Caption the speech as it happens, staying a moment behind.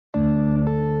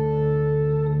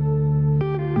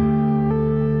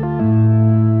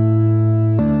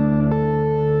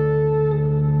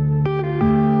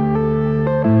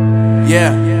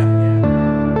Yeah.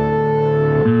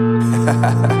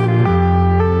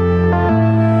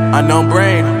 Unknown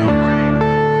Brain,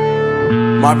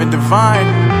 Marvin Divine.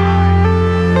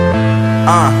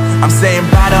 I'm saying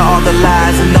bye to all the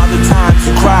lies and all the times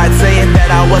you cried, saying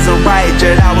that I wasn't right,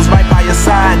 yet I was right by your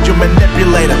side. You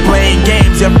manipulator, playing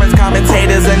games, your friends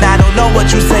commentators, and I don't know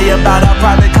what you say about our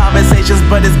private conversations,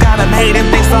 but it's got them hating.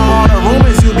 Thanks to all the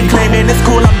rumors you be claiming. It's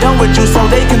cool, I'm done with you, so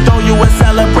they can throw you a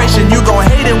celebration. You gon'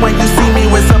 hate it when you see me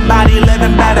with somebody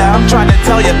living better. I'm trying to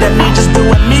tell you that me just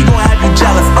doing me gon' have you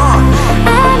jealous. I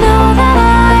know that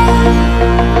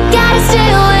I gotta stay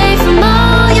away from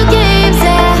all your games,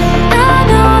 yeah. I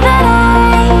know that I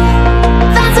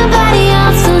found somebody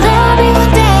else to love me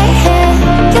one day, yeah.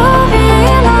 You'll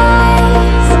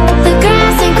realize the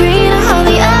grass ain't greener on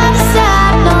the other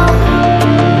side, no.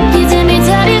 You did me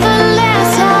dirty for the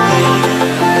last time,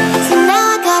 so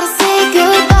now I gotta say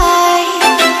goodbye.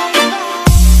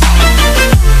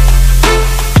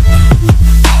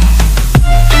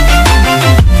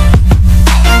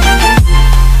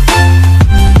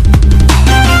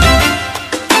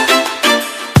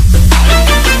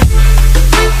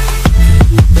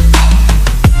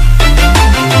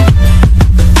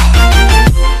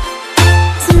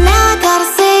 So now I gotta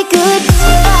say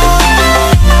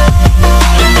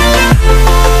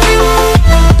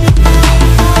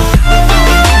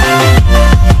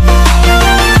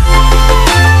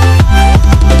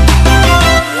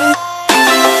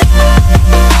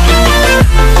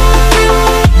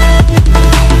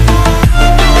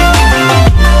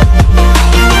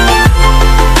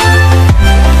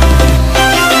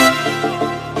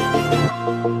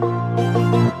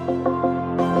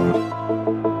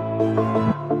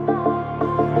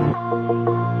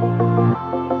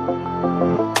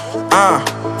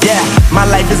Yeah, my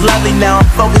life is lovely now, I'm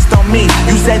focused on me.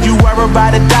 You said you were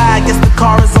about to die, I guess the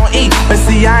car is on E. But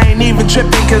see, I ain't even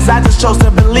tripping, cause I just chose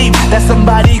to believe that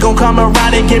somebody gon' come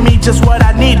around and give me just what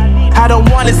I need. I don't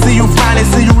wanna see you finding,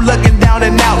 see you looking down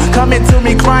and out, coming to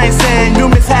me crying, saying you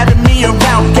miss having me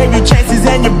around. Gave you chances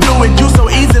and you blew it, you so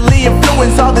easily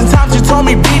influenced. All the times you told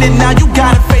me beat it, now you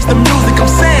gotta face the music. I'm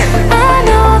saying I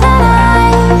know that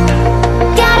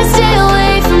I gotta stay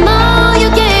away from all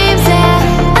your games, yeah.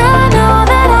 I know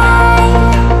that I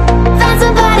found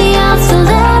somebody else to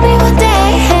love me one day,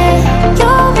 yeah.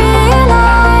 You'll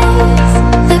realize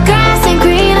the grass ain't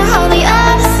greener on the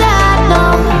other side, no.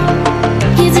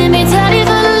 You did me dirty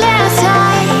for the last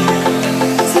time,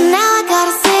 so now I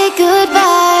gotta say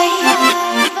goodbye.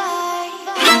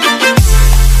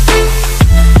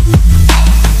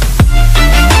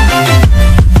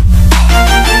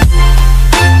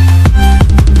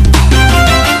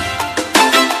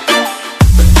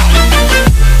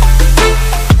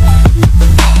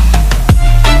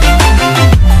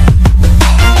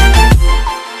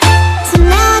 So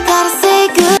now I gotta say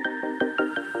goodbye.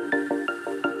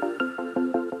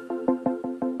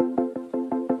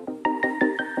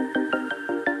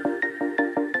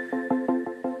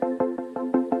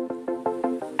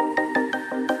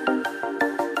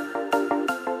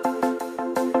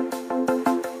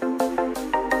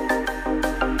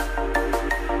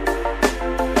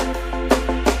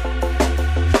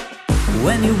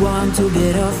 When you want to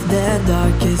get off the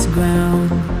darkest ground,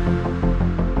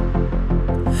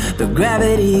 but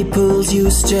gravity pulls you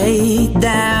straight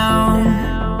down.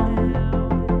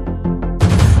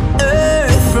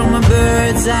 Earth from a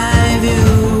bird's eye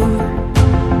view.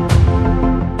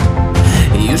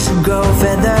 You should grow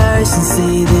feathers and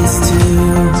see this too.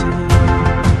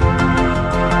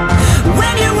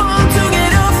 When you want to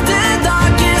get off the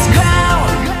darkest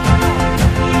ground,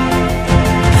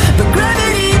 but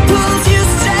gravity pulls you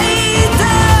straight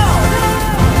down.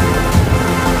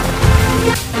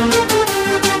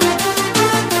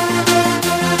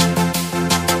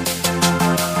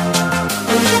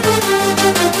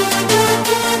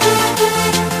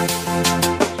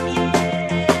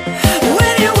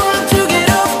 When you want to get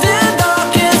off the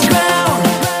darkest ground,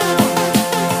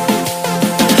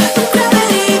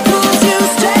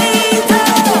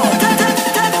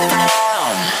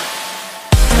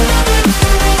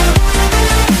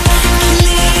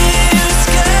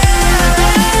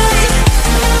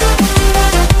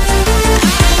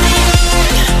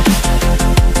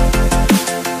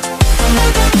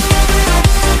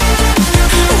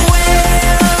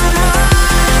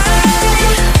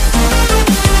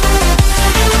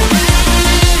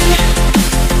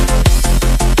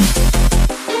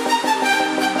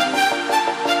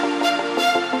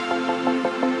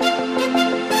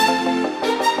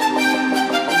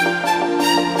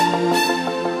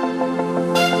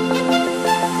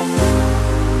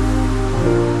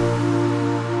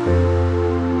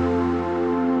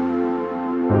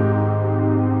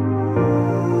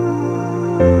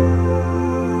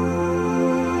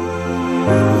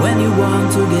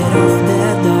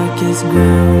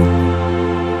 ground.